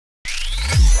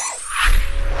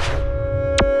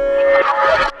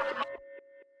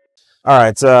All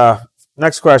right.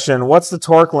 Next question. What's the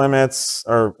torque limits,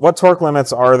 or what torque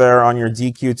limits are there on your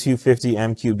DQ250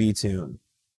 MQB tune?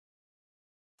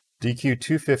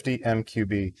 DQ250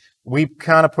 MQB. We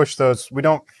kind of push those.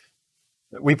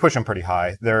 We push them pretty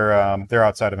high. They're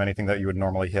outside of anything that you would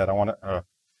normally hit. I want to,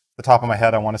 the top of my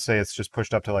head, I want to say it's just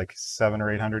pushed up to like 700 or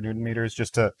 800 Newton meters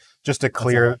just to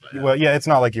clear. Well, yeah, it's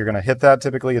not like you're going to hit that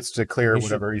typically. It's to clear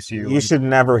whatever ECU. You should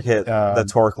never hit the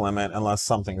torque limit unless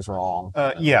something's wrong.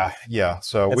 Yeah.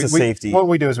 So it's a safety. What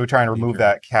we do is we try and remove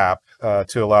that cap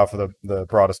to allow for the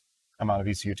broadest amount of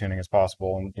ECU tuning as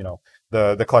possible, and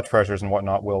the clutch pressures and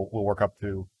whatnot will work up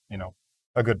to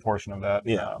a good portion of that.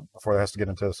 Before it has to get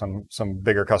into some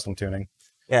bigger custom tuning.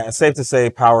 Yeah, it's safe to say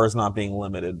power is not being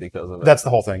limited because of it. That's the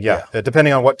whole thing. Yeah.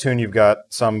 Depending on what tune you've got,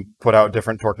 some put out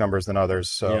different torque numbers than others.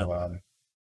 So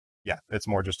yeah, it's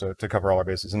more just to cover all our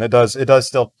bases, and it does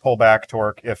still pull back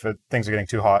torque if things are getting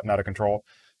too hot and out of control.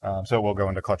 So it will go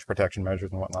into clutch protection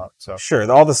measures and whatnot. So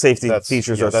sure, all the safety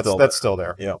features are still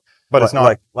there. Yeah, but it's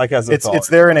not like as it's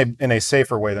there in a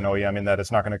safer way than OEM, in that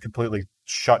it's not going to completely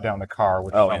shut down the car,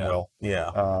 which some will.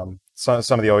 Yeah. Some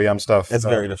of the OEM stuff, it's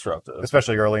very disruptive.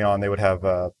 Especially early on, they would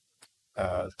have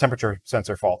temperature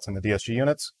sensor faults in the DSG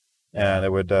units, and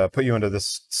it would put you into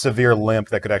this severe limp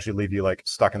that could actually leave you like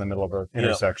stuck in the middle of an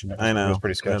intersection. I know. It was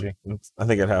pretty sketchy. I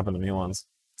think it happened to me once.